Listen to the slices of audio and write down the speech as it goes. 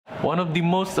One of the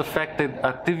most affected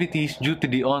activities due to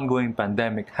the ongoing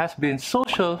pandemic has been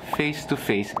social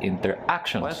face-to-face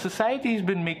interactions. While society has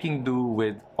been making do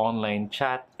with online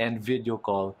chat and video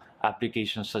call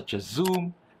applications such as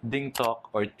Zoom,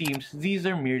 DingTalk, or Teams, these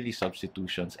are merely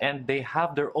substitutions and they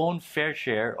have their own fair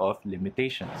share of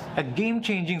limitations. A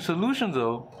game-changing solution,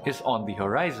 though, is on the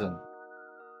horizon.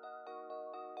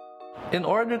 In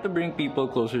order to bring people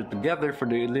closer together for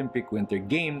the Olympic Winter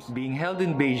Games being held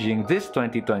in Beijing this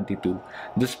 2022,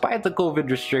 despite the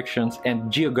COVID restrictions and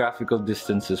geographical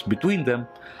distances between them,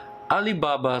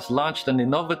 Alibaba has launched an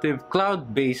innovative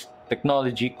cloud-based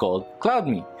technology called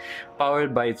CloudMe,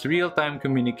 powered by its real-time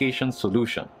communication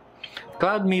solution.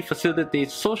 CloudMe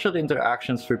facilitates social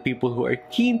interactions for people who are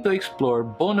keen to explore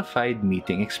bona fide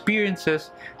meeting experiences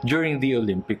during the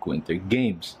Olympic Winter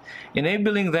Games,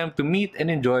 enabling them to meet and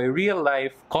enjoy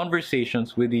real-life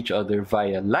conversations with each other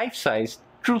via life-sized,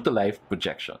 true-to-life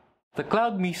projection. The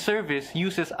CloudMe service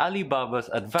uses Alibaba's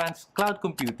advanced cloud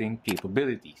computing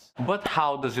capabilities. But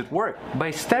how does it work? By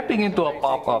stepping into a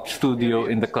pop-up studio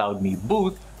in the CloudMe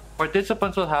booth,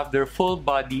 participants will have their full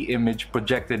body image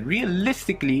projected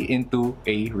realistically into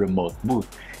a remote booth,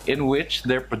 in which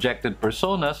their projected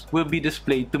personas will be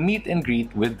displayed to meet and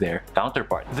greet with their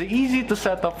counterparts. The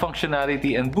easy-to-set-up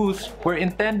functionality and booths were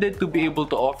intended to be able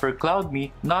to offer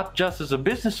CloudMe not just as a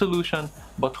business solution,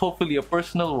 but hopefully a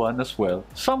personal one as well,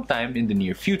 sometime in the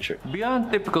near future.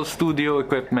 Beyond typical studio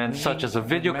equipment such as a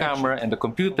video camera and a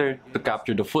computer to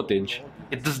capture the footage,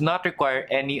 it does not require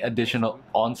any additional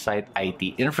on-site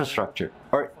IT infrastructure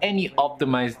or any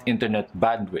optimized internet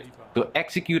bandwidth to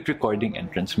execute recording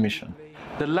and transmission.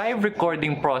 The live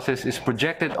recording process is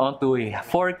projected onto a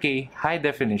 4K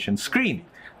high-definition screen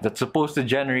that's supposed to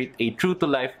generate a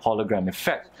true-to-life hologram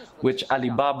effect, which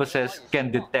Alibaba says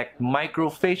can detect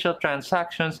micro-facial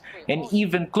transactions and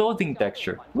even clothing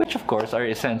texture, which of course are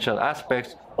essential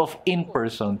aspects of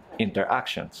in-person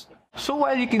interactions. So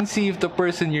while you can see if the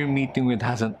person you're meeting with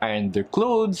hasn't ironed their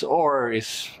clothes or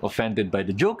is offended by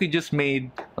the joke you just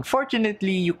made,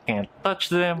 unfortunately you can't touch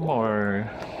them or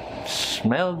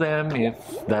smell them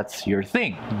if that's your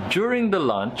thing. During the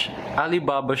launch,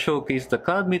 Alibaba showcased the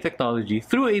CloudMe technology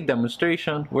through a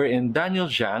demonstration wherein Daniel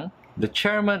Zhang, the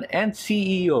chairman and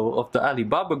CEO of the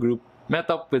Alibaba Group, met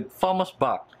up with Thomas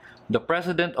Bach, the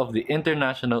president of the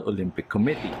International Olympic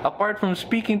Committee. Apart from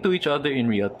speaking to each other in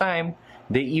real time,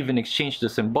 they even exchanged the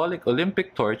symbolic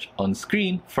Olympic torch on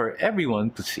screen for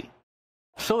everyone to see.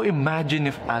 So imagine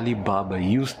if Alibaba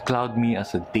used CloudMe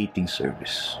as a dating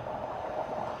service.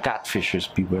 Catfishers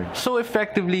beware. So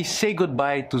effectively say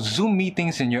goodbye to Zoom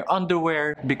meetings in your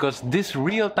underwear because this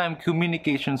real-time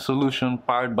communication solution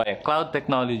powered by a cloud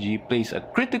technology plays a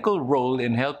critical role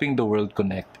in helping the world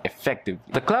connect effectively.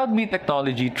 The CloudMe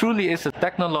technology truly is a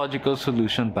technological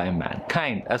solution by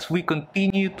mankind as we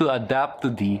continue to adapt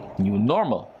to the new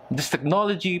normal. This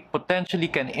technology potentially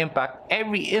can impact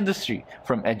every industry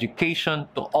from education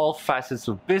to all facets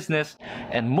of business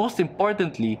and most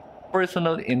importantly,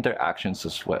 personal interactions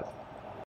as well.